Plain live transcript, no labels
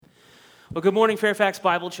Well, good morning, Fairfax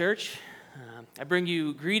Bible Church. I bring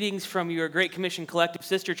you greetings from your Great Commission Collective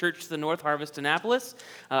sister church to the North Harvest, Annapolis.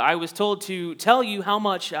 I was told to tell you how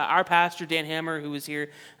much our pastor, Dan Hammer, who was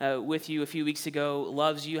here with you a few weeks ago,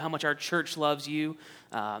 loves you, how much our church loves you,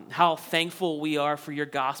 how thankful we are for your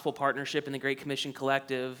gospel partnership in the Great Commission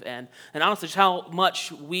Collective, and honestly, just how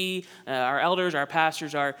much we, our elders, our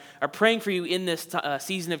pastors, are praying for you in this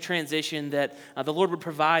season of transition, that the Lord would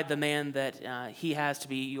provide the man that He has to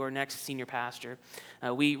be your next senior pastor.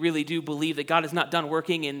 We really do believe that God is not done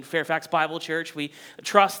working in Fairfax Bible Church. We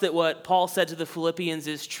trust that what Paul said to the Philippians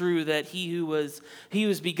is true, that he who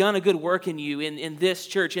has begun a good work in you, in this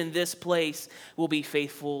church, in this place, will be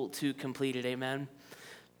faithful to complete it. Amen.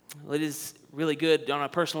 Well, it is really good on a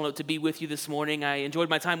personal note to be with you this morning. I enjoyed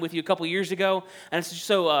my time with you a couple years ago, and it's just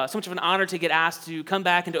so much of an honor to get asked to come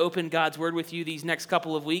back and to open God's Word with you these next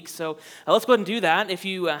couple of weeks. So let's go ahead and do that. If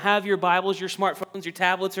you have your Bibles, your smartphones, your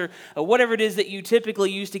tablets, or whatever it is that you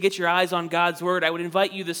typically use to get your eyes on God's Word, I would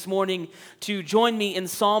invite you this morning to join me in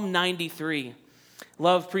Psalm 93.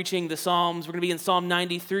 Love preaching the Psalms. We're going to be in Psalm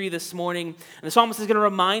 93 this morning. And the psalmist is going to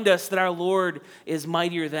remind us that our Lord is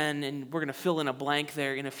mightier than, and we're going to fill in a blank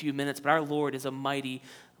there in a few minutes, but our Lord is a mighty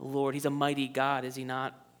Lord. He's a mighty God, is He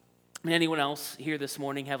not? I mean, anyone else here this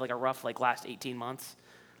morning have like a rough last 18 months?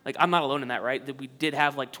 I'm not alone in that, right? That we did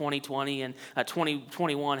have 2020, and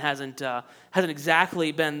 2021 hasn't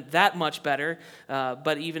exactly been that much better.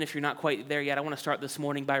 But even if you're not quite there yet, I want to start this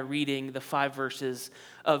morning by reading the 5 verses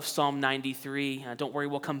of Psalm 93. Don't worry,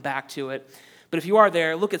 we'll come back to it. But if you are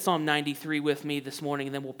there, look at Psalm 93 with me this morning,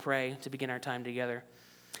 and then we'll pray to begin our time together.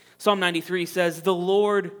 Psalm 93 says, "The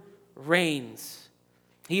Lord reigns.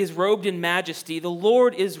 He is robed in majesty. The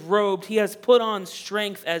Lord is robed. He has put on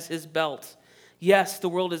strength as His belt. Yes, the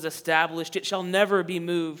world is established. It shall never be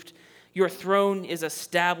moved. Your throne is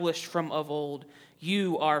established from of old.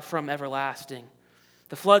 You are from everlasting.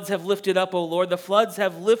 The floods have lifted up, O Lord. The floods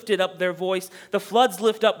have lifted up their voice. The floods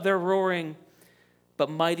lift up their roaring. But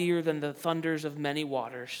mightier than the thunders of many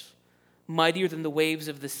waters, mightier than the waves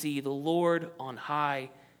of the sea, the Lord on high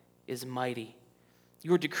is mighty.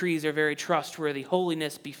 Your decrees are very trustworthy.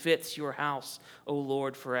 Holiness befits your house, O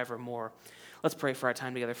Lord, forevermore." Let's pray for our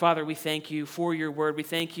time together. Father, we thank you for your word. We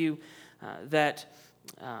thank you that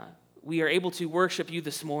we are able to worship you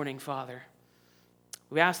this morning, Father.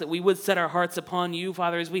 We ask that we would set our hearts upon you,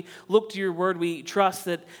 Father. As we look to your word, we trust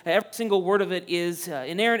that every single word of it is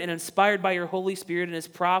inerrant and inspired by your Holy Spirit and is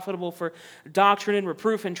profitable for doctrine and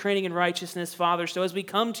reproof and training in righteousness, Father. So as we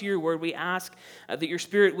come to your word, we ask that your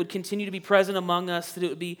Spirit would continue to be present among us, that it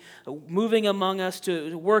would be moving among us,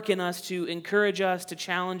 to work in us, to encourage us, to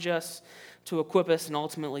challenge us, to equip us, and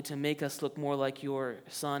ultimately to make us look more like your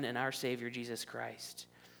Son and our Savior, Jesus Christ.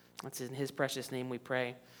 That's in His precious name we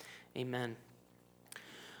pray. Amen.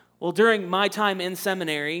 Well, during my time in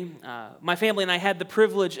seminary, my family and I had the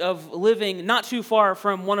privilege of living not too far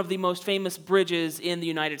from one of the most famous bridges in the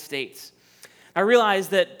United States. I realize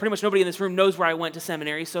that pretty much nobody in this room knows where I went to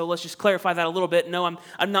seminary, so let's just clarify that a little bit. No,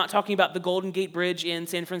 I'm not talking about the Golden Gate Bridge in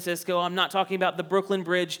San Francisco. I'm not talking about the Brooklyn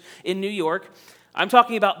Bridge in New York. I'm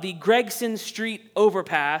talking about the Gregson Street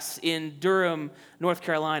Overpass in Durham, North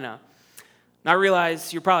Carolina. Now, I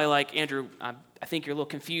realize you're probably like, Andrew, I think you're a little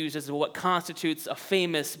confused as to what constitutes a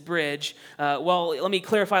famous bridge. Well, let me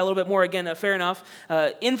clarify a little bit more again. Fair enough.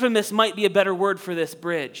 Infamous might be a better word for this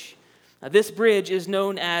bridge. This bridge is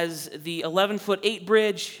known as the 11-foot-8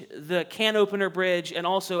 bridge, the Can Opener Bridge, and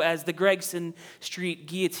also as the Gregson Street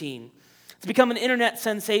Guillotine. It's become an internet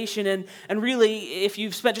sensation, and really, if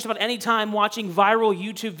you've spent just about any time watching viral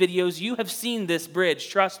YouTube videos, you have seen this bridge.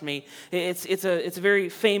 Trust me, it's a very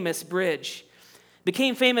famous bridge.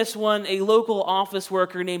 Became famous when a local office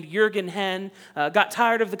worker named Jürgen Henn got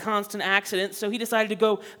tired of the constant accidents, so he decided to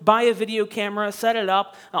go buy a video camera, set it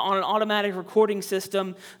up on an automatic recording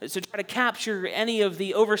system to try to capture any of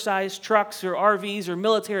the oversized trucks or RVs or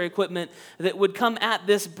military equipment that would come at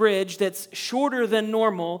this bridge that's shorter than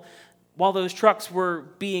normal, while those trucks were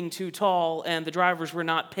being too tall and the drivers were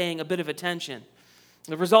not paying a bit of attention.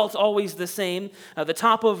 The result's always the same. The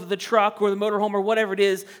top of the truck or the motorhome or whatever it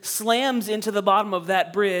is slams into the bottom of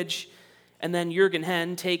that bridge, and then Jürgen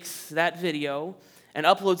Henn takes that video and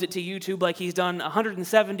uploads it to YouTube like he's done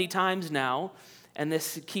 170 times now, and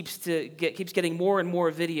this keeps getting more and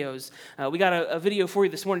more videos. We got a video for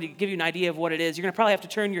you this morning to give you an idea of what it is. You're going to probably have to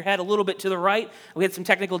turn your head a little bit to the right. We had some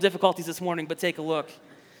technical difficulties this morning, but take a look.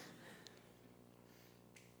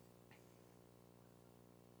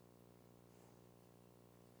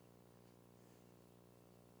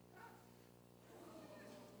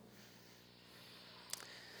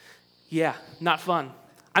 Yeah, not fun.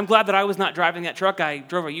 I'm glad that I was not driving that truck. I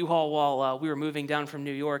drove a U-Haul while we were moving down from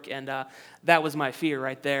New York, and that was my fear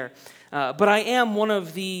right there. But I am one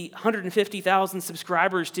of the 150,000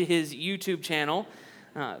 subscribers to his YouTube channel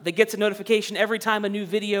that gets a notification every time a new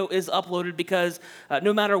video is uploaded because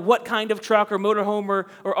no matter what kind of truck or motorhome or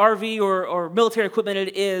RV or military equipment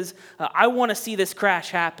it is, I want to see this crash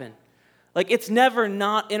happen. Like, it's never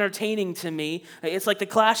not entertaining to me. It's like the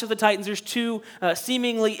Clash of the Titans. There's two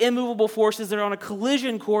seemingly immovable forces that are on a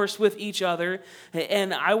collision course with each other,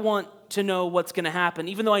 and I want to know what's going to happen.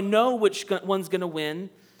 Even though I know which one's going to win,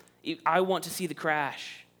 I want to see the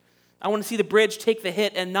crash. I want to see the bridge take the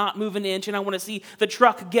hit and not move an inch, and I want to see the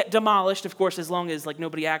truck get demolished, of course, as long as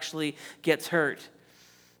nobody actually gets hurt.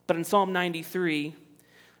 But in Psalm 93,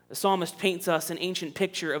 the psalmist paints us an ancient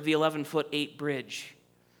picture of the 11-foot-8 bridge.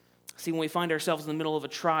 See, when we find ourselves in the middle of a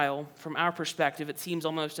trial, from our perspective, it seems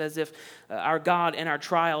almost as if our God and our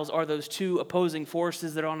trials are those two opposing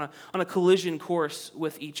forces that are on a collision course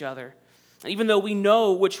with each other. Even though we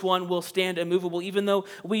know which one will stand immovable, even though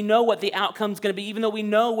we know what the outcome's going to be, even though we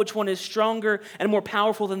know which one is stronger and more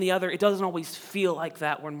powerful than the other, it doesn't always feel like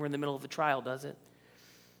that when we're in the middle of the trial, does it?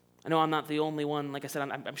 I know I'm not the only one. Like I said,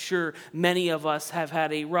 I'm sure many of us have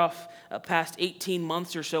had a rough past 18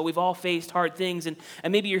 months or so. We've all faced hard things, and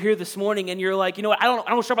maybe you're here this morning and you're like, you know what, I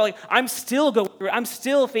don't start by I'm still going through it. I'm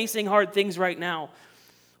still facing hard things right now.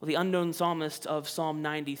 Well, the unknown psalmist of Psalm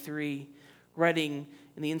 93, writing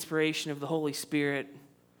in the inspiration of the Holy Spirit,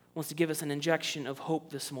 wants to give us an injection of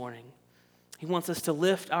hope this morning. He wants us to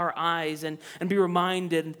lift our eyes and be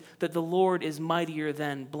reminded that the Lord is mightier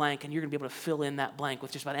than blank, and you're going to be able to fill in that blank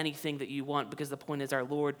with just about anything that you want, because the point is our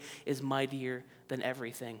Lord is mightier than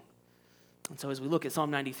everything. And so as we look at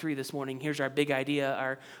Psalm 93 this morning, here's our big idea,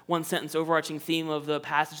 our one-sentence overarching theme of the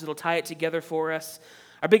passage that will tie it together for us.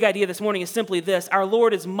 Our big idea this morning is simply this: our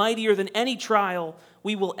Lord is mightier than any trial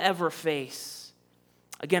we will ever face.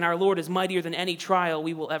 Again, our Lord is mightier than any trial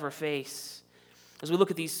we will ever face. As we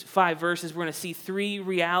look at these 5 verses, we're going to see 3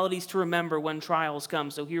 realities to remember when trials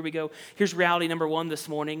come. So here we go. Here's reality number 1 this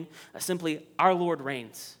morning. Simply, our Lord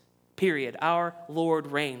reigns. Period. Our Lord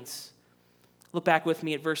reigns. Look back with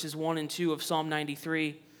me at verses 1 and 2 of Psalm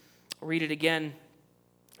 93. I'll read it again.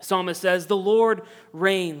 The psalmist says, "The Lord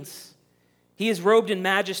reigns. He is robed in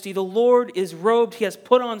majesty. The Lord is robed. He has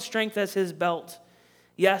put on strength as his belt.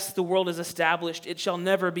 Yes, the world is established. It shall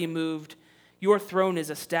never be moved. Your throne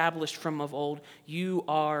is established from of old. You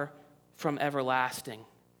are from everlasting."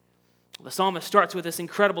 The psalmist starts with this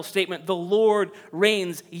incredible statement: the Lord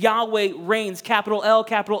reigns. Yahweh reigns. Capital L,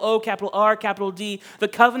 capital O, capital R, capital D. The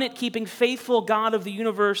covenant-keeping, faithful God of the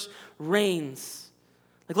universe reigns.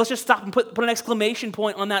 Let's just stop and put an exclamation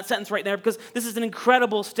point on that sentence right there, because this is an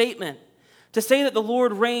incredible statement. To say that the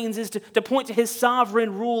Lord reigns is to point to his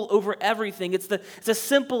sovereign rule over everything. It's a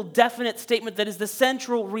simple, definite statement that is the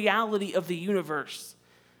central reality of the universe.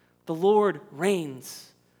 The Lord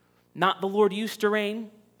reigns. Not the Lord used to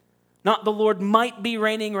reign. Not the Lord might be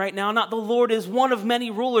reigning right now. Not the Lord is one of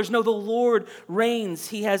many rulers. No, the Lord reigns.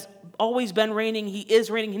 He has always been reigning. He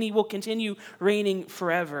is reigning, and he will continue reigning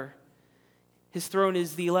forever. His throne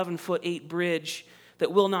is the 11-foot-8 bridge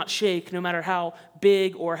that will not shake, no matter how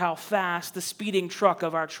big or how fast the speeding truck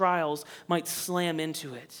of our trials might slam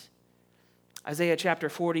into it. Isaiah chapter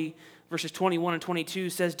 40, verses 21 and 22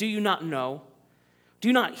 says, "Do you not know? Do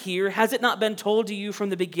you not hear? Has it not been told to you from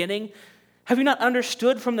the beginning? Have you not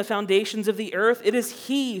understood from the foundations of the earth? It is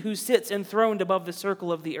he who sits enthroned above the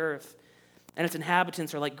circle of the earth, and its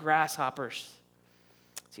inhabitants are like grasshoppers."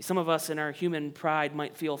 See, some of us in our human pride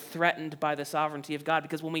might feel threatened by the sovereignty of God,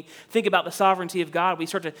 because when we think about the sovereignty of God, we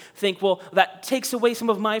start to think, well, that takes away some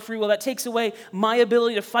of my free will. That takes away my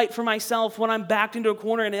ability to fight for myself when I'm backed into a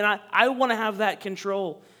corner, and I want to have that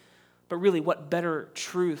control. But really, what better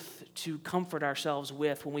truth to comfort ourselves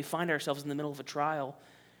with when we find ourselves in the middle of a trial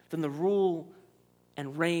than the rule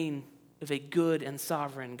and reign of a good and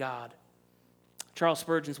sovereign God? Charles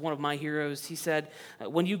Spurgeon is one of my heroes. He said,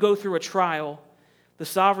 "When you go through a trial, the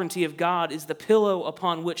sovereignty of God is the pillow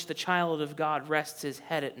upon which the child of God rests his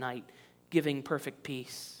head at night, giving perfect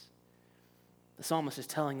peace." The psalmist is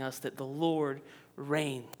telling us that the Lord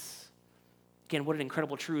reigns. Again, what an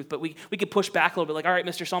incredible truth. But we could push back a little bit, like, all right,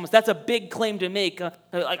 Mr. Psalmist, that's a big claim to make.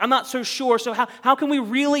 I'm not so sure. So how can we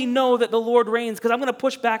really know that the Lord reigns? Because I'm going to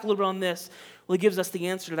push back a little bit on this. Well, he gives us the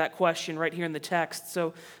answer to that question right here in the text.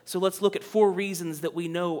 So let's look at 4 reasons that we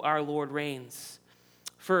know our Lord reigns.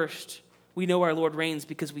 First, we know our Lord reigns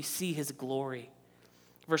because we see his glory.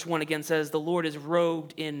 Verse 1 again says, "The Lord is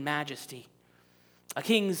robed in majesty." A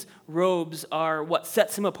king's robes are what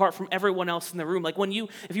sets him apart from everyone else in the room. Like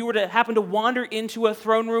if you were to happen to wander into a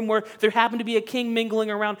throne room where there happened to be a king mingling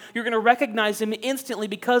around, you're going to recognize him instantly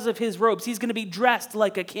because of his robes. He's going to be dressed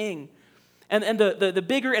like a king. And the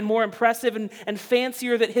bigger and more impressive and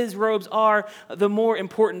fancier that his robes are, the more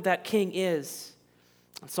important that king is.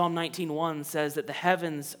 Psalm 19:1 says that the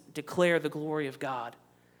heavens declare the glory of God,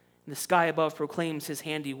 and the sky above proclaims his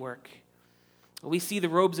handiwork. We see the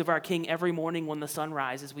robes of our king every morning when the sun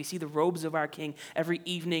rises. We see the robes of our king every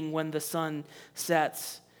evening when the sun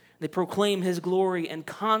sets. They proclaim his glory and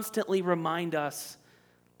constantly remind us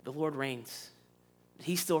that the Lord reigns.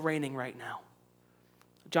 He's still reigning right now.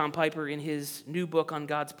 John Piper, in his new book on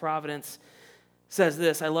God's providence, says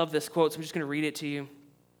this. I love this quote, so I'm just going to read it to you.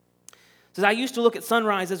 It says, I used to look at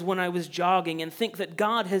sunrises when I was jogging and think that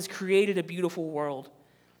God has created a beautiful world.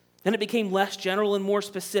 Then it became less general and more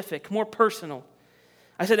specific, more personal.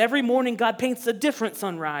 I said, every morning God paints a different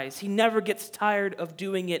sunrise. He never gets tired of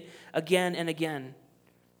doing it again and again.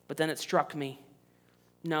 But then it struck me.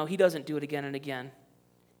 No, he doesn't do it again and again.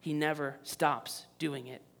 He never stops doing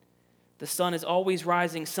it. The sun is always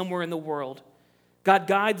rising somewhere in the world. God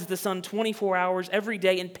guides the sun 24 hours every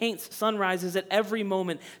day and paints sunrises at every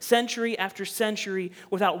moment, century after century,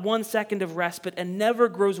 without 1 second of respite, and never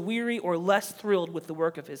grows weary or less thrilled with the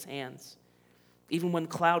work of his hands. Even when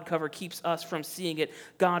cloud cover keeps us from seeing it,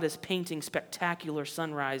 God is painting spectacular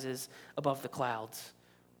sunrises above the clouds.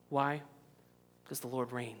 Why? Because the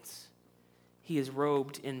Lord reigns. He is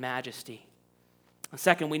robed in majesty. And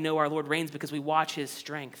second, we know our Lord reigns because we watch his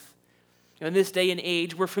strength. In this day and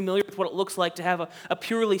age, we're familiar with what it looks like to have a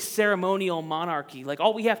purely ceremonial monarchy. Like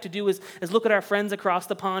all we have to do is look at our friends across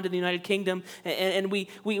the pond in the United Kingdom, and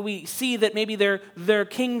we see that maybe their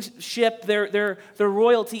kingship, their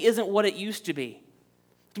royalty isn't what it used to be.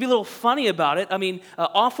 To be a little funny about it, I mean,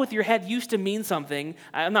 off with your head used to mean something.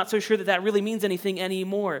 I'm not so sure that really means anything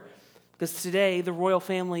anymore, because today the royal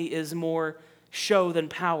family is more show than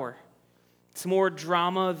power. It's more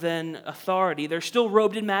drama than authority. They're still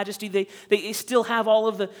robed in majesty. They still have all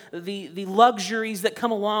of the luxuries that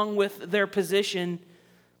come along with their position,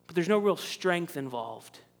 but there's no real strength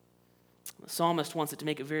involved. The psalmist wants it to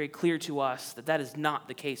make it very clear to us that is not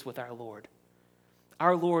the case with our Lord.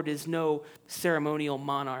 Our Lord is no ceremonial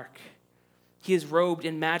monarch. He is robed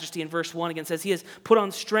in majesty. In verse 1 again says, he has put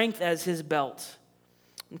on strength as his belt.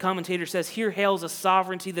 And commentator says, here hails a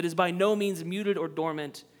sovereignty that is by no means muted or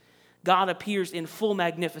dormant. God appears in full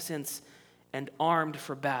magnificence and armed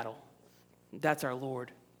for battle. That's our Lord.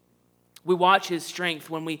 We watch his strength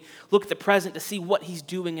when we look at the present to see what he's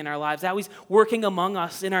doing in our lives, how he's working among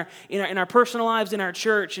us in our personal lives, in our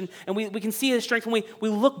church. And we can see his strength when we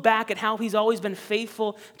look back at how he's always been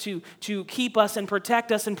faithful to keep us and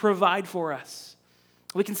protect us and provide for us.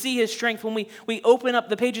 We can see his strength when we open up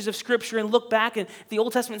the pages of Scripture and look back at the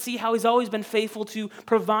Old Testament, see how he's always been faithful to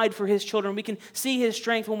provide for his children. We can see his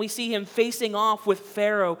strength when we see him facing off with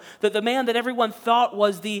Pharaoh, the man that everyone thought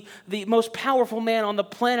was the most powerful man on the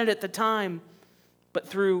planet at the time. But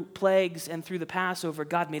through plagues and through the Passover,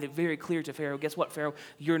 God made it very clear to Pharaoh, guess what, Pharaoh?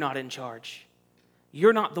 You're not in charge.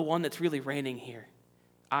 You're not the one that's really reigning here.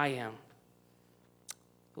 I am.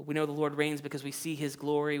 But we know the Lord reigns because we see his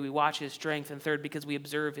glory, we watch his strength, and third, because we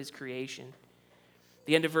observe his creation.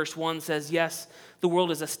 The end of verse 1 says, yes, the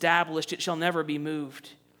world is established, it shall never be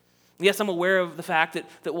moved. Yes, I'm aware of the fact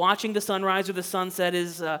that watching the sunrise or the sunset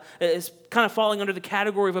is kind of falling under the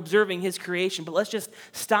category of observing his creation, but let's just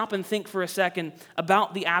stop and think for a second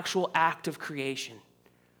about the actual act of creation.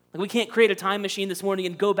 Like we can't create a time machine this morning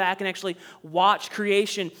and go back and actually watch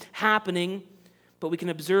creation happening, but we can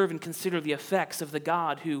observe and consider the effects of the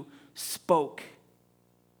God who spoke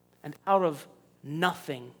and out of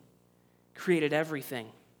nothing created everything.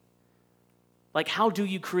 Like, how do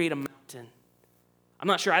you create a mountain? I'm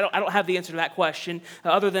not sure. I don't have the answer to that question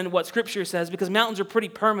other than what Scripture says, because mountains are pretty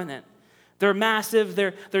permanent. They're massive.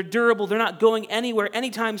 They're durable. They're not going anywhere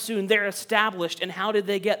anytime soon. They're established. And how did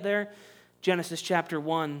they get there? Genesis chapter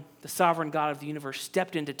 1, the sovereign God of the universe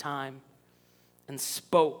stepped into time and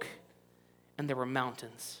spoke, and there were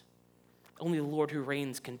mountains. Only the Lord who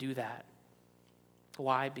reigns can do that.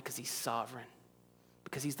 Why? Because he's sovereign.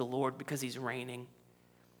 Because he's the Lord. Because he's reigning.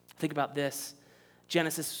 Think about this.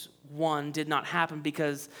 Genesis 1 did not happen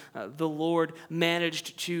because the Lord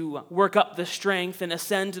managed to work up the strength and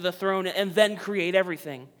ascend to the throne and then create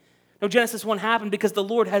everything. No, Genesis 1 happened because the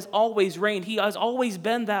Lord has always reigned. He has always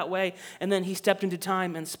been that way. And then he stepped into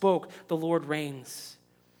time and spoke. The Lord reigns.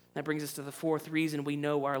 That brings us to the fourth reason we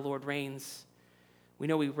know our Lord reigns. We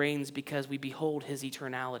know he reigns because we behold his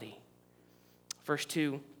eternality. Verse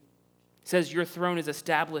 2 says, your throne is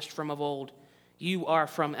established from of old. You are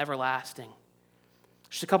from everlasting.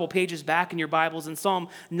 Just a couple pages back in your Bibles, in Psalm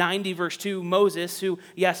 90, verse 2, Moses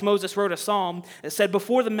wrote a psalm that said,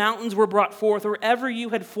 "Before the mountains were brought forth, or ever you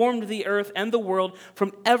had formed the earth and the world,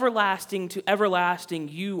 from everlasting to everlasting,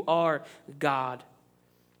 you are God."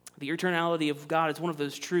 The eternality of God is one of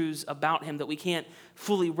those truths about him that we can't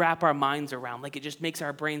fully wrap our minds around. Like, it just makes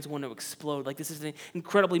our brains want to explode. Like, this is an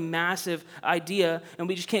incredibly massive idea, and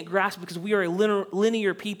we just can't grasp it because we are a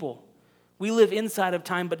linear people. We live inside of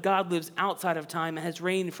time, but God lives outside of time and has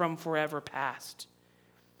reigned from forever past.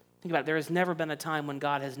 Think about it. There has never been a time when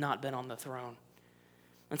God has not been on the throne.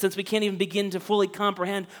 And since we can't even begin to fully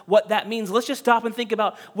comprehend what that means, let's just stop and think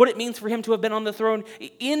about what it means for him to have been on the throne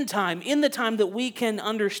in the time that we can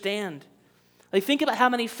understand. Like, think about how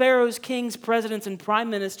many pharaohs, kings, presidents, and prime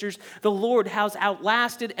ministers the Lord has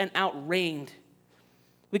outlasted and outreigned.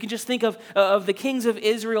 We can just think of the kings of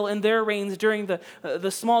Israel and their reigns during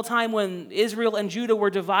the small time when Israel and Judah were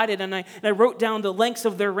divided. And I wrote down the lengths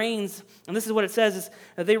of their reigns. And this is what it says. Is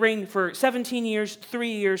they reigned for 17 years,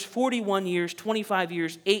 3 years, 41 years, 25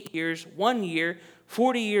 years, 8 years, 1 year,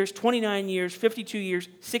 40 years, 29 years, 52 years,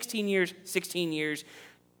 16 years, 16 years,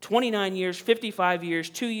 29 years, 55 years,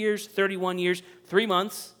 2 years, 31 years, 3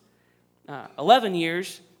 months, 11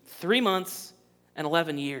 years, 3 months, and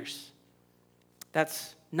 11 years.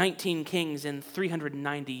 That's 19 kings in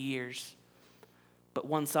 390 years, but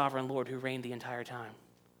one sovereign Lord who reigned the entire time.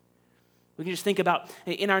 We can just think about,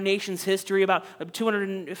 in our nation's history, about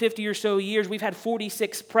 250 or so years, we've had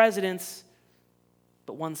 46 presidents,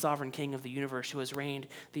 but one sovereign king of the universe who has reigned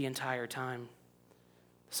the entire time.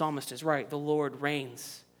 The psalmist is right. The Lord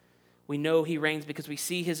reigns. We know he reigns because we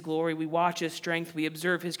see his glory, we watch his strength, we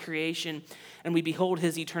observe his creation, and we behold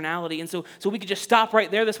his eternality. And so we could just stop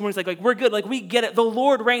right there this morning. It's like we're good. Like, we get it. The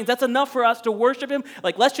Lord reigns. That's enough for us to worship him.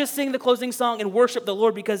 Like, let's just sing the closing song and worship the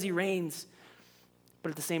Lord because he reigns. But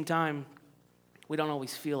at the same time, we don't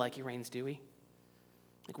always feel like he reigns, do we?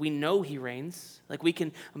 Like, we know he reigns. Like, we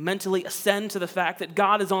can mentally ascend to the fact that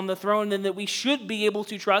God is on the throne and that we should be able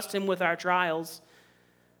to trust him with our trials.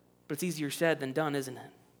 But it's easier said than done, isn't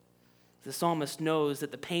it? The psalmist knows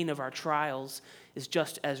that the pain of our trials is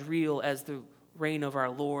just as real as the reign of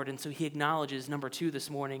our Lord. And so he acknowledges, number 2 this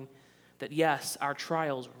morning, that yes, our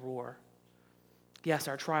trials roar. Yes,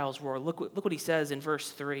 our trials roar. Look what he says in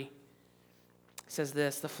verse 3. He says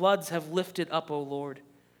this, "The floods have lifted up, O Lord.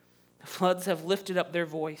 The floods have lifted up their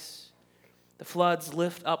voice. The floods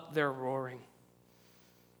lift up their roaring."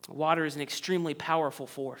 Water is an extremely powerful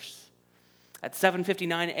force. At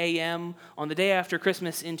 7:59 a.m. on the day after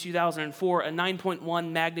Christmas in 2004, a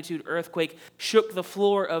 9.1 magnitude earthquake shook the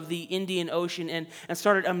floor of the Indian Ocean and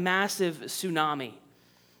started a massive tsunami.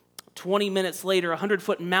 20 minutes later, a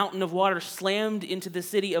 100-foot mountain of water slammed into the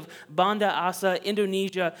city of Banda Aceh,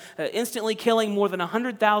 Indonesia, instantly killing more than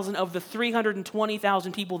 100,000 of the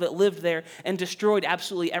 320,000 people that lived there and destroyed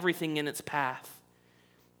absolutely everything in its path.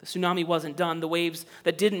 The tsunami wasn't done. The waves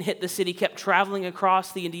that didn't hit the city kept traveling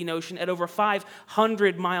across the Indian Ocean at over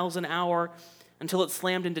 500 miles an hour until it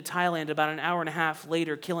slammed into Thailand about an hour and a half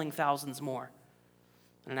later, killing thousands more.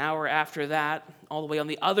 An hour after that, all the way on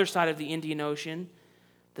the other side of the Indian Ocean,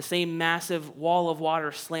 the same massive wall of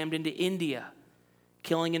water slammed into India,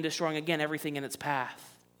 killing and destroying again everything in its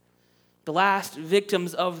path. The last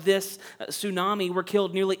victims of this tsunami were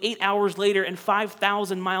killed nearly 8 hours later and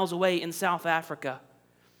 5,000 miles away in South Africa.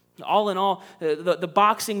 All in all, the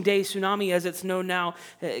Boxing Day tsunami, as it's known now,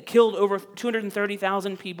 killed over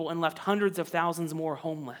 230,000 people and left hundreds of thousands more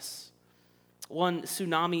homeless. One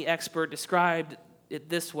tsunami expert described it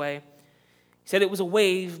this way. He said it was a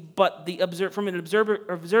wave, but from an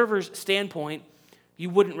observer's standpoint,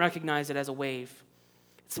 you wouldn't recognize it as a wave.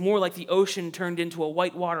 It's more like the ocean turned into a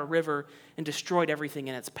whitewater river and destroyed everything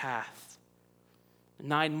in its path.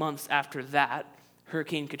 9 months after that,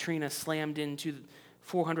 Hurricane Katrina slammed into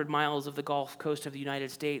 400 miles of the Gulf Coast of the United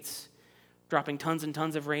States, dropping tons and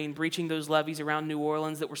tons of rain, breaching those levees around New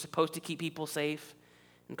Orleans that were supposed to keep people safe,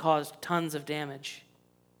 and caused tons of damage.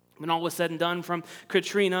 When all was said and done from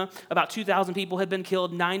Katrina, about 2,000 people had been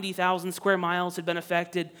killed, 90,000 square miles had been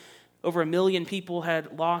affected, over 1 million people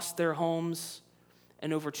had lost their homes,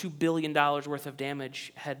 and over $2 billion worth of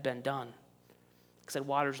damage had been done. Like I said,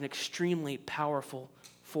 water is an extremely powerful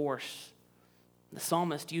force. The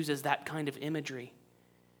psalmist uses that kind of imagery.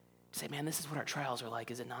 Say, man, this is what our trials are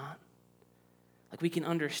like, is it not? Like, we can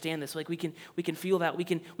understand this. Like, we can feel that. We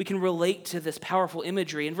can relate to this powerful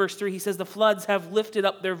imagery. In verse 3, he says, "The floods have lifted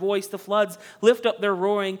up their voice. The floods lift up their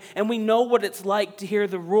roaring." And we know what it's like to hear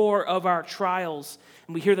the roar of our trials.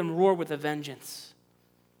 And we hear them roar with a vengeance.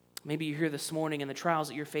 Maybe you're here this morning and the trials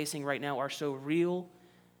that you're facing right now are so real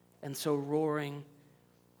and so roaring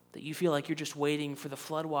that you feel like you're just waiting for the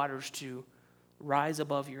floodwaters to rise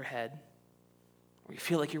above your head, or you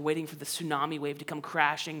feel like you're waiting for the tsunami wave to come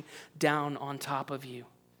crashing down on top of you,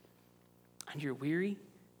 and you're weary,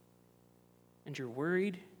 and you're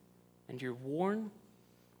worried, and you're worn,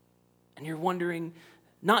 and you're wondering,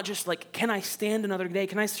 not just like, can I stand another day?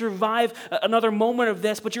 Can I survive another moment of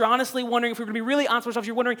this? But you're honestly wondering, if you're going to be really honest with yourself,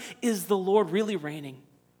 you're wondering, is the Lord really reigning?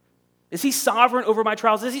 Is he sovereign over my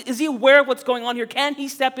trials? Is he aware of what's going on here? Can he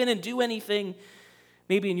step in and do anything?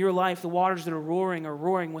 Maybe in your life, the waters that are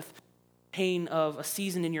roaring with pain of a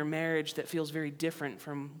season in your marriage that feels very different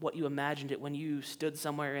from what you imagined it when you stood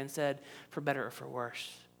somewhere and said, for better or for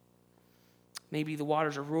worse. Maybe the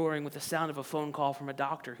waters are roaring with the sound of a phone call from a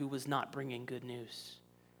doctor who was not bringing good news.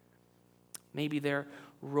 Maybe they're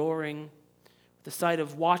roaring with the sight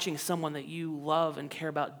of watching someone that you love and care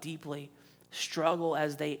about deeply struggle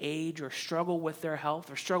as they age, or struggle with their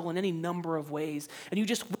health, or struggle in any number of ways. And you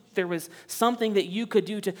just wish there was something that you could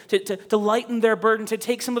do to lighten their burden, to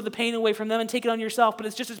take some of the pain away from them and take it on yourself. But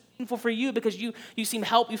it's just as painful for you because you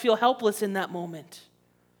feel helpless in that moment.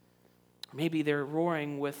 Or maybe they're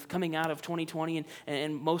roaring with coming out of 2020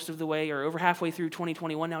 and most of the way or over halfway through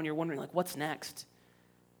 2021 now, and you're wondering, like, what's next?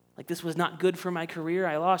 Like, this was not good for my career.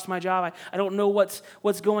 I lost my job. I don't know what's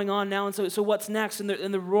going on now. And so what's next? And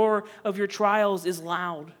the roar of your trials is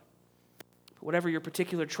loud. But whatever your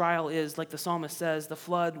particular trial is, like the psalmist says, the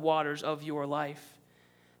flood waters of your life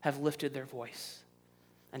have lifted their voice.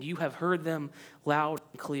 And you have heard them loud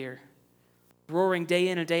and clear, roaring day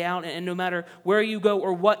in and day out. And no matter where you go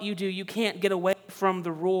or what you do, you can't get away from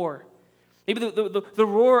the roar. Maybe the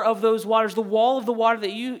roar of those waters, the wall of the water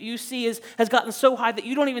that you see has gotten so high that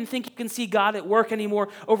you don't even think you can see God at work anymore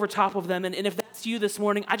over top of them. And if that's you this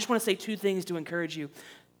morning, I just want to say two things to encourage you.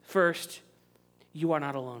 First, you are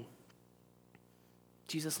not alone.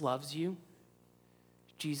 Jesus loves you.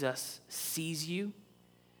 Jesus sees you.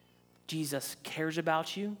 Jesus cares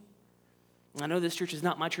about you. I know this church is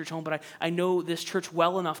not my church home, but I know this church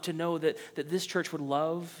well enough to know that this church would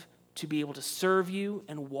love to be able to serve you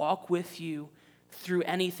and walk with you through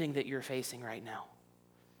anything that you're facing right now.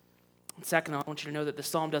 And second, I want you to know that the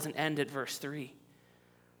psalm doesn't end at verse 3.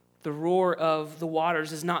 The roar of the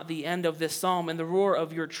waters is not the end of this psalm, and the roar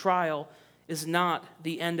of your trial is not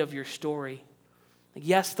the end of your story.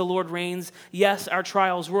 Yes, the Lord reigns. Yes, our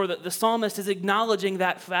trials roar. The psalmist is acknowledging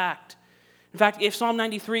that fact. In fact, if Psalm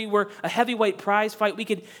 93 were a heavyweight prize fight,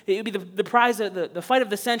 it would be the prize, the fight of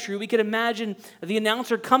the century. We could imagine the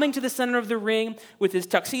announcer coming to the center of the ring with his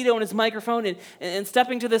tuxedo and his microphone and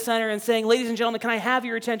stepping to the center and saying, "Ladies and gentlemen, can I have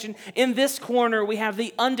your attention? In this corner, we have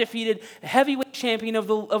the undefeated heavyweight champion of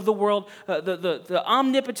the world, the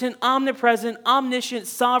omnipotent, omnipresent, omniscient,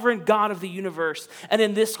 sovereign God of the universe. And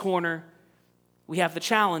in this corner, we have the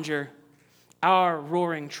challenger, our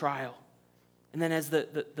roaring trial." And then as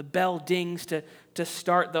the bell dings to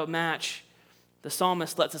start the match, the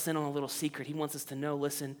psalmist lets us in on a little secret. He wants us to know,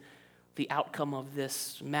 listen, the outcome of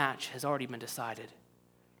this match has already been decided.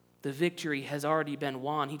 The victory has already been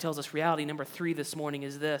won. He tells us reality number 3 this morning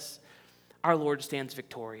is this: our Lord stands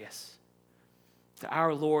victorious.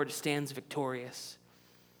 Our Lord stands victorious.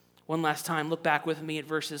 One last time, look back with me at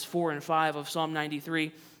verses 4 and 5 of Psalm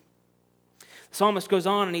 93. The psalmist goes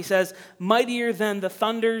on and he says, "Mightier than the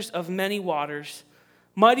thunders of many waters,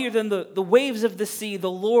 mightier than the waves of the sea, the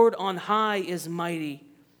Lord on high is mighty.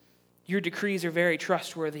 Your decrees are very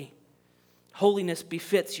trustworthy. Holiness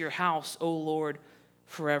befits your house, O Lord,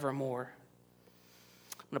 forevermore."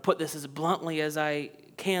 I'm going to put this as bluntly as I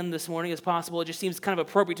can this morning as possible. It just seems kind of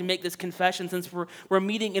appropriate to make this confession since we're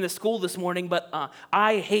meeting in a school this morning, but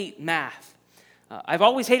I hate math. I've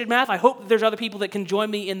always hated math. I hope that there's other people that can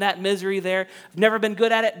join me in that misery there. I've never been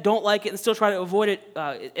good at it, don't like it, and still try to avoid it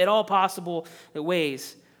at all possible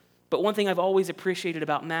ways. But one thing I've always appreciated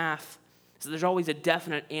about math is that there's always a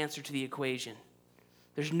definite answer to the equation.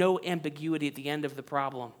 There's no ambiguity at the end of the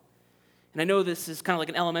problem. And I know this is kind of like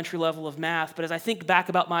an elementary level of math, but as I think back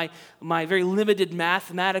about my very limited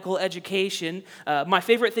mathematical education, my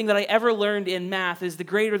favorite thing that I ever learned in math is the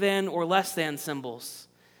greater than or less than symbols.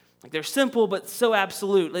 Like, they're simple, but so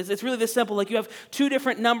absolute. It's really this simple. Like, you have two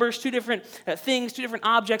different numbers, two different things, two different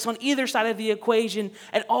objects on either side of the equation,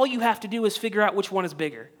 and all you have to do is figure out which one is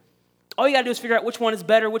bigger. All you got to do is figure out which one is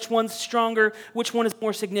better, which one's stronger, which one is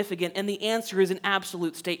more significant, and the answer is an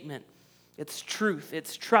absolute statement. It's truth,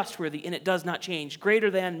 it's trustworthy, and it does not change.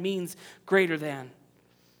 Greater than means greater than.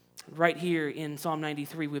 Right here in Psalm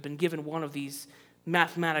 93, we've been given one of these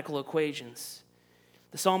mathematical equations.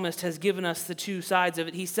 The psalmist has given us the two sides of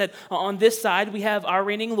it. He said, on this side, we have our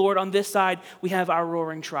reigning Lord. On this side, we have our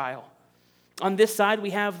roaring trial. On this side, we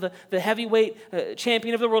have the heavyweight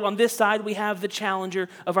champion of the world. On this side, we have the challenger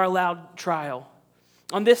of our loud trial.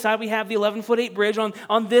 On this side, we have the 11-foot-8 bridge.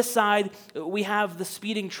 On this side, we have the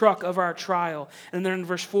speeding truck of our trial. And then in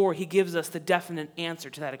verse 4, he gives us the definite answer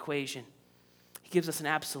to that equation. He gives us an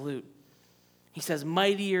absolute. He says,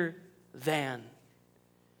 mightier than,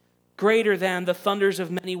 greater than the thunders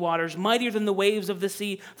of many waters, mightier than the waves of the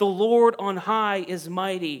sea. The Lord on high is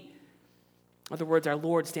mighty. In other words, our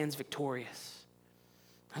Lord stands victorious.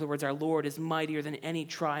 In other words, our Lord is mightier than any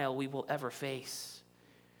trial we will ever face.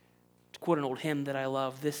 To quote an old hymn that I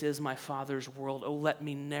love, this is my Father's world. Oh, let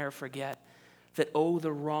me ne'er forget that, oh,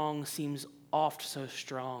 the wrong seems oft so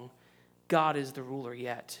strong. God is the ruler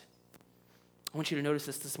yet. I want you to notice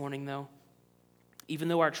this morning, though. Even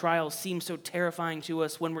though our trials seem so terrifying to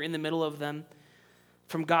us when we're in the middle of them,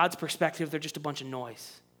 from God's perspective, they're just a bunch of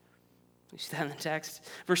noise. You see that in the text?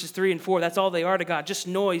 Verses 3 and 4, that's all they are to God, just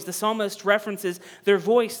noise. The psalmist references their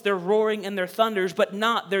voice, their roaring, and their thunders, but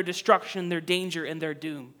not their destruction, their danger, and their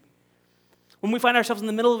doom. When we find ourselves in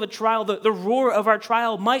the middle of a trial, the roar of our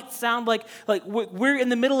trial might sound like we're in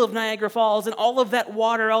the middle of Niagara Falls, and all of that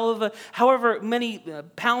water, all of the however many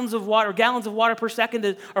pounds of water, gallons of water per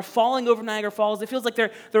second are falling over Niagara Falls. It feels like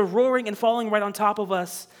they're roaring and falling right on top of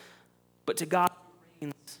us. But to God,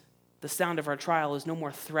 the sound of our trial is no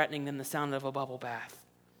more threatening than the sound of a bubble bath.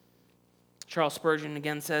 Charles Spurgeon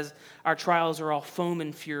again says, our trials are all foam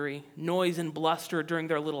and fury, noise and bluster during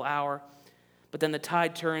their little hour. But then the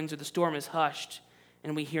tide turns or the storm is hushed,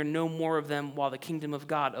 and we hear no more of them while the kingdom of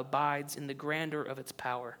God abides in the grandeur of its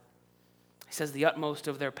power. He says the utmost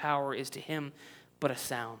of their power is to him but a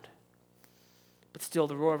sound. But still,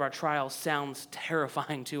 the roar of our trials sounds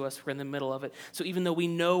terrifying to us. We're in the middle of it. So even though we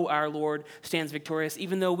know our Lord stands victorious,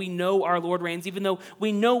 even though we know our Lord reigns, even though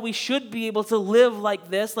we know we should be able to live like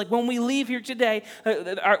this, like when we leave here today,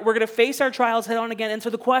 we're going to face our trials head on again. And so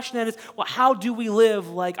the question then is, well, how do we live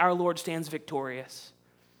like our Lord stands victorious?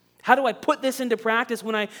 How do I put this into practice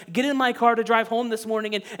when I get in my car to drive home this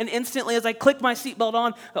morning and instantly as I click my seatbelt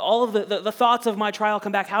on, all of the thoughts of my trial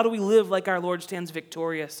come back? How do we live like our Lord stands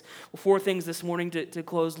victorious? Well, 4 things this morning to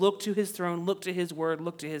close. Look to his throne, look to his word,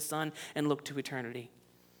 look to his son, and look to eternity.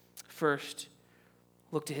 First,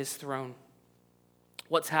 look to his throne.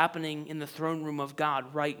 What's happening in the throne room of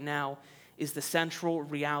God right now is the central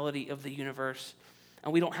reality of the universe.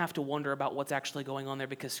 And we don't have to wonder about what's actually going on there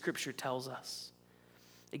because Scripture tells us.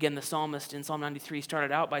 Again, the psalmist in Psalm 93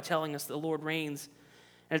 started out by telling us the Lord reigns.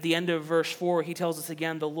 And at the end of verse 4, he tells us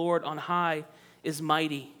again, the Lord on high is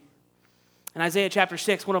mighty. In Isaiah chapter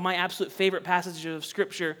 6, one of my absolute favorite passages of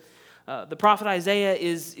Scripture, the prophet Isaiah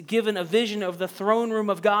is given a vision of the throne room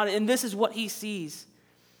of God, and this is what he sees.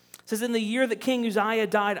 It says, in the year that King Uzziah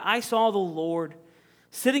died, I saw the Lord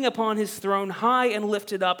sitting upon his throne, high and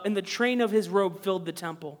lifted up, and the train of his robe filled the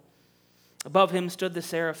temple. Above him stood the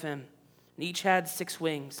seraphim. And each had 6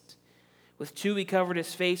 wings. With 2 he covered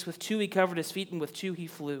his face, with 2 he covered his feet, and with 2 he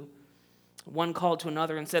flew. One called to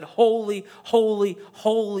another and said, Holy, holy,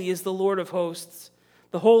 holy is the Lord of hosts.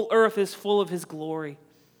 The whole earth is full of his glory.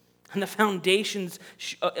 And the foundations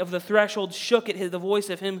of the threshold shook at the voice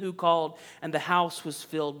of him who called, and the house was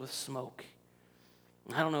filled with smoke.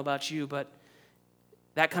 I don't know about you, but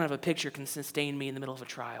that kind of a picture can sustain me in the middle of a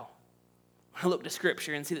trial. I look to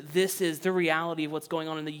Scripture and see that this is the reality of what's going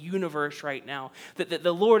on in the universe right now. That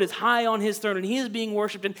the Lord is high on his throne and he is being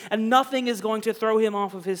worshipped, and nothing is going to throw him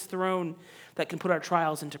off of his throne that can put our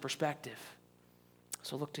trials into perspective.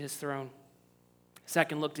 So look to his throne.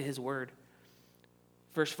 Second, look to his word.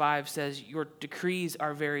 Verse 5 says, your decrees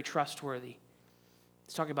are very trustworthy.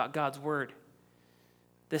 It's talking about God's word.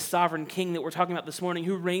 This sovereign king that we're talking about this morning,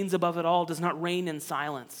 who reigns above it all, does not reign in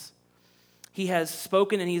silence. He has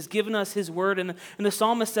spoken and he has given us his word. And the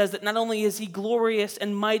psalmist says that not only is he glorious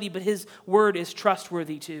and mighty, but his word is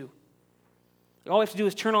trustworthy too. All we have to do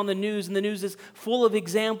is turn on the news, and the news is full of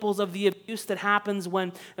examples of the abuse that happens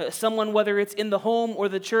when someone, whether it's in the home or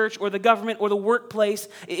the church or the government or the workplace,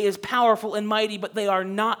 is powerful and mighty, but they are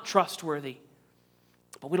not trustworthy.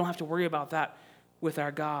 But we don't have to worry about that with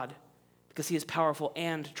our God because he is powerful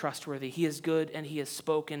and trustworthy. He is good and he has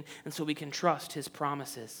spoken, and so we can trust his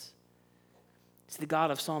promises. See, the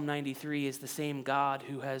God of Psalm 93 is the same God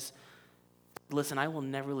who has, listen, I will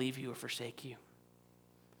never leave you or forsake you.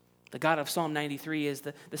 The God of Psalm 93 is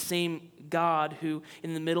the same God who,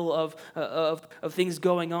 in the middle of things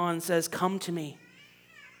going on, says, come to me,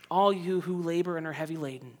 all you who labor and are heavy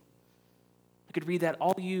laden. I could read that,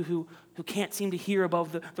 all you who can't seem to hear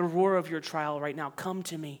above the roar of your trial right now, come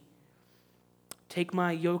to me. Take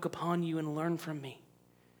my yoke upon you and learn from me.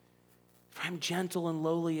 For I'm gentle and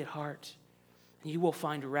lowly at heart, and you will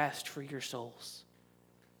find rest for your souls.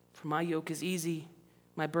 For my yoke is easy,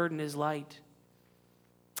 my burden is light.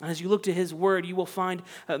 And as you look to his word, you will find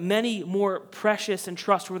many more precious and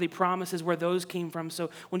trustworthy promises where those came from. So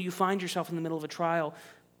when you find yourself in the middle of a trial,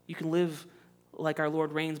 you can live like our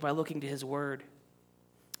Lord reigns by looking to his word.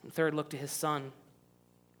 And third, look to his Son.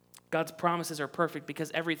 God's promises are perfect because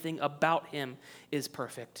everything about him is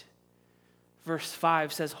perfect. Verse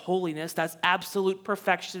 5 says, holiness, that's absolute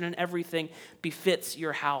perfection in everything, befits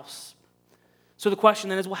your house. So the question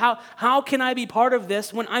then is, well, how can I be part of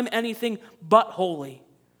this when I'm anything but holy?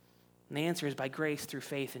 And the answer is by grace through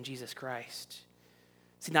faith in Jesus Christ.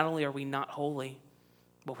 See, not only are we not holy,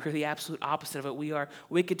 but we're the absolute opposite of it. We are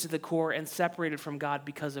wicked to the core and separated from God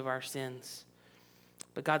because of our sins.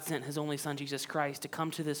 But God sent his only Son, Jesus Christ, to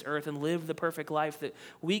come to this earth and live the perfect life that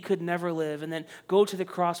we could never live, and then go to the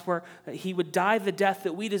cross where he would die the death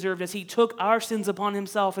that we deserved as he took our sins upon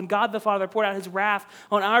himself. And God the Father poured out his wrath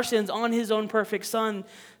on our sins on his own perfect Son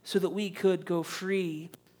so that we could go free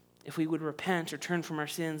if we would repent or turn from our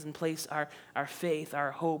sins and place our faith,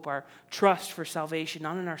 our hope, our trust for salvation,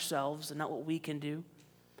 not in ourselves and not what we can do,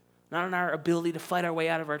 not in our ability to fight our way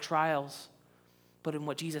out of our trials, but in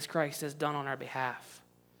what Jesus Christ has done on our behalf.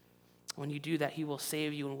 When you do that, he will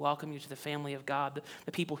save you and welcome you to the family of God,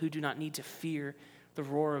 the people who do not need to fear the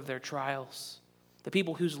roar of their trials, the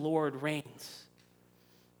people whose Lord reigns.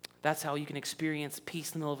 That's how you can experience peace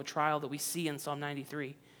in the middle of a trial that we see in Psalm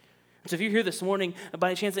 93. So if you're here this morning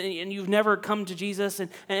by chance and you've never come to Jesus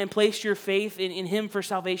and placed your faith in him for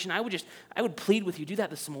salvation, I would plead with you, do that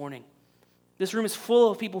this morning. This room is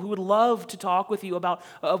full of people who would love to talk with you about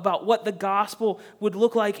what the gospel would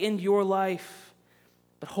look like in your life.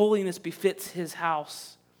 But holiness befits his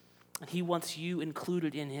house, and he wants you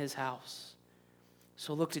included in his house.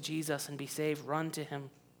 So look to Jesus and be saved. Run to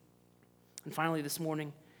him. And finally this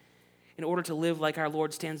morning, in order to live like our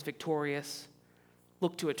Lord stands victorious,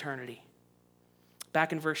 look to eternity.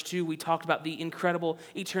 Back in verse 2, we talked about the incredible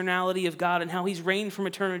eternality of God and how he's reigned from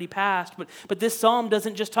eternity past. But this psalm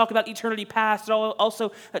doesn't just talk about eternity past. It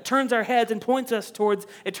also turns our heads and points us towards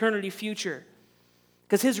eternity future.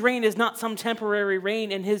 Because his reign is not some temporary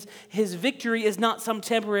reign, and his victory is not some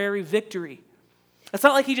temporary victory. It's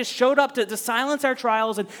not like he just showed up to silence our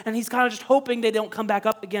trials and he's kind of just hoping they don't come back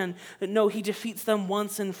up again. No, he defeats them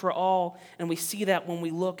once and for all, and we see that when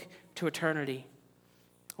we look to eternity.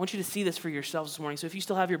 I want you to see this for yourselves this morning. So if you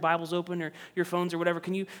still have your Bibles open or your phones or whatever,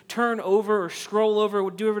 can you turn over or scroll over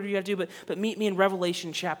or do whatever you have to do, but meet me in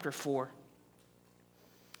Revelation chapter 4.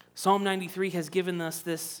 Psalm 93 has given us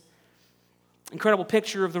this incredible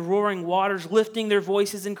picture of the roaring waters lifting their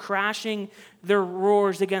voices and crashing their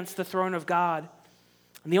roars against the throne of God.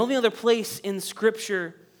 And the only other place in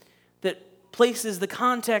Scripture that places the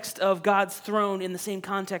context of God's throne in the same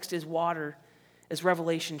context as water is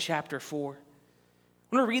Revelation chapter 4.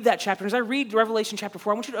 I'm going to read that chapter. As I read Revelation chapter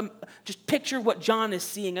 4, I want you to just picture what John is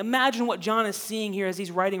seeing. Imagine what John is seeing here as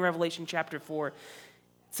he's writing Revelation chapter 4. It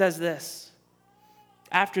says this: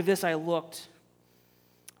 After this I looked,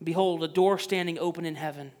 behold, a door standing open in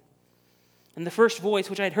heaven. And the first voice,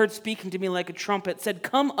 which I had heard speaking to me like a trumpet, said,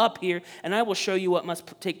 Come up here, and I will show you what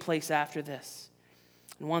must take place after this.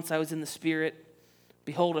 And once I was in the Spirit,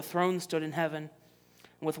 behold, a throne stood in heaven,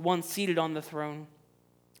 and with one seated on the throne.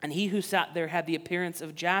 And he who sat there had the appearance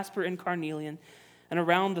of jasper and carnelian, and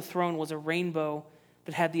around the throne was a rainbow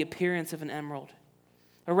that had the appearance of an emerald.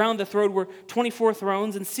 Around the throne were 24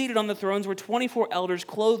 thrones, and seated on the thrones were 24 elders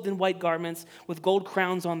clothed in white garments with gold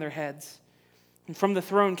crowns on their heads. And from the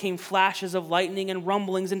throne came flashes of lightning and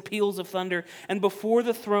rumblings and peals of thunder. And before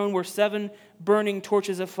the throne were 7 burning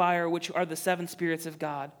torches of fire, which are the 7 spirits of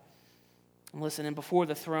God. And listen, and before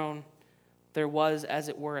the throne there was, as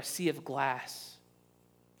it were, a sea of glass,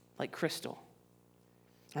 like crystal.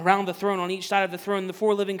 Around the throne, on each side of the throne, the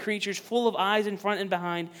 4 living creatures, full of eyes in front and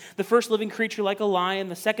behind. The first living creature like a lion,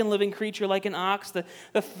 the second living creature like an ox, the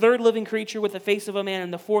third living creature with the face of a man,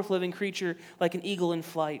 and the 4th living creature like an eagle in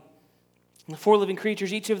flight. And the 4 living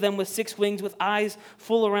creatures, each of them with 6 wings, with eyes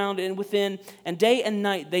full around and within, and day and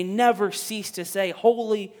night they never cease to say,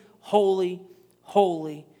 Holy, holy,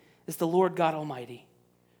 holy is the Lord God Almighty,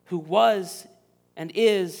 who was and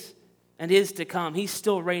is to come. He's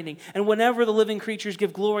still reigning. And whenever the living creatures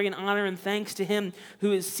give glory and honor and thanks to him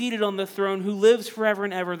who is seated on the throne, who lives forever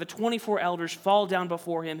and ever, the 24 elders fall down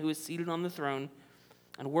before him who is seated on the throne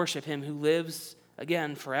and worship him who lives,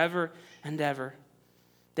 again, forever and ever.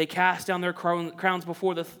 They cast down their crowns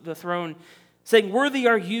before the throne, saying, Worthy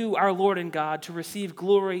are you, our Lord and God, to receive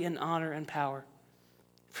glory and honor and power.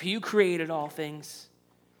 For you created all things,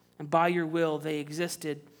 and by your will they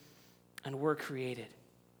existed and were created.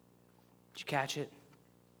 Did you catch it?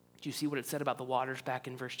 Did you see what it said about the waters back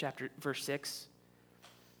in verse 6?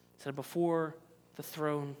 It said, before the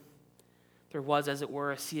throne, there was, as it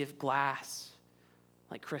were, a sea of glass,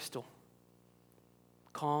 like crystal.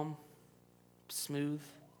 Calm, smooth,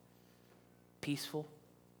 peaceful,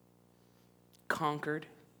 conquered.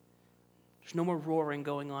 There's no more roaring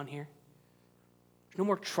going on here. There's no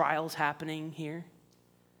more trials happening here.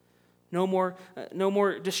 No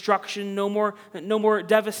more destruction, no more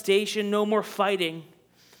devastation, no more fighting.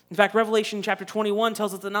 In fact, Revelation chapter 21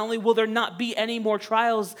 tells us that not only will there not be any more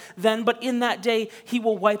trials then, but in that day he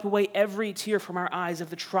will wipe away every tear from our eyes of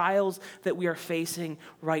the trials that we are facing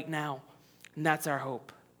right now. And that's our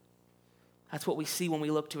hope. That's what we see when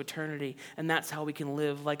we look to eternity, and that's how we can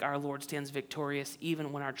live like our Lord stands victorious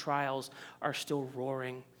even when our trials are still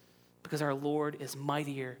roaring, because our Lord is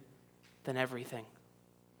mightier than everything.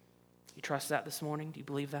 You trust that this morning? Do you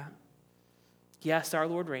believe that? Yes, our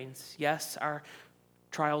Lord reigns. Yes, our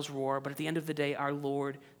trials roar, but at the end of the day, our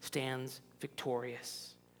Lord stands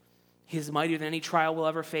victorious. He is mightier than any trial we'll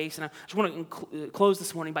ever face, and I just want to close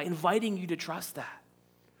this morning by inviting you to trust that.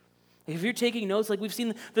 If you're taking notes, like we've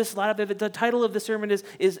seen this slide up there, the title of the sermon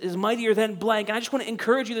is mightier than blank, and I just want to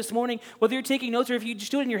encourage you this morning, whether you're taking notes or if you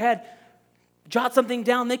just do it in your head, jot something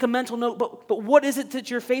down, make a mental note, but what is it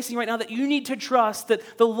that you're facing right now that you need to trust that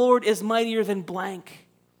the Lord is mightier than blank?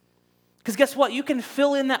 Because guess what? You can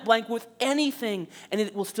fill in that blank with anything, and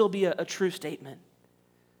it will still be a true statement.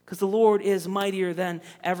 Because the Lord is mightier than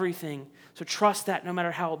everything. So trust that no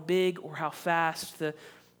matter how big or how fast the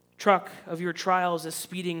truck of your trials is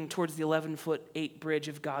speeding towards the 11-foot-8 bridge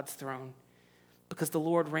of God's throne. Because the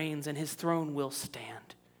Lord reigns, and his throne will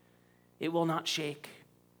stand. It will not shake.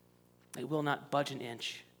 It will not budge an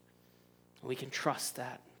inch. And we can trust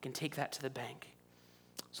that. We can take that to the bank.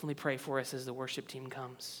 So let me pray for us as the worship team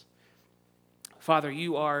comes. Father,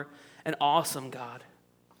 you are an awesome God.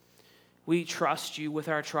 We trust you with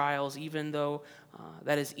our trials, even though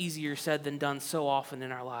that is easier said than done so often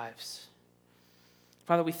in our lives.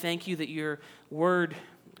 Father, we thank you that your word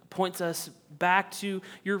points us back to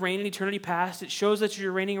your reign in eternity past. It shows us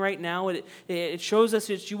you're reigning right now. It shows us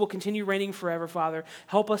that you will continue reigning forever, Father.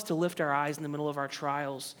 Help us to lift our eyes in the middle of our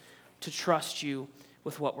trials, to trust you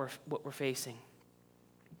with what we're facing.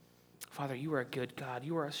 Father, you are a good God.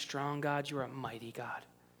 You are a strong God. You are a mighty God.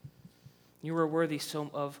 You are worthy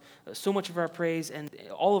of so much of our praise and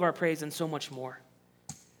all of our praise and so much more.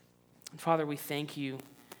 And Father, we thank you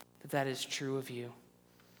that that is true of you.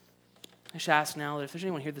 I should ask now that if there's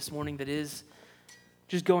anyone here this morning that is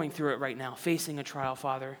just going through it right now, facing a trial,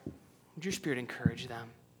 Father, would your Spirit encourage them?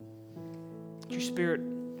 Would your Spirit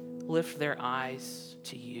lift their eyes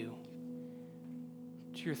to you,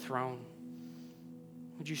 to your throne?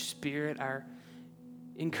 Would your Spirit, our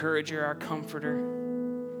encourager, our comforter,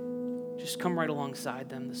 just come right alongside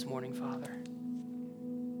them this morning, Father?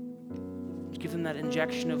 Just give them that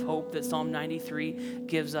injection of hope that Psalm 93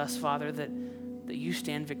 gives us, Father, that you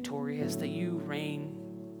stand victorious, that you reign,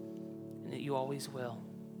 and that you always will.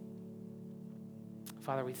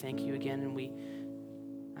 Father, we thank you again, and we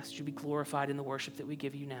ask that you be glorified in the worship that we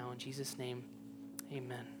give you now. In Jesus' name,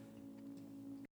 amen.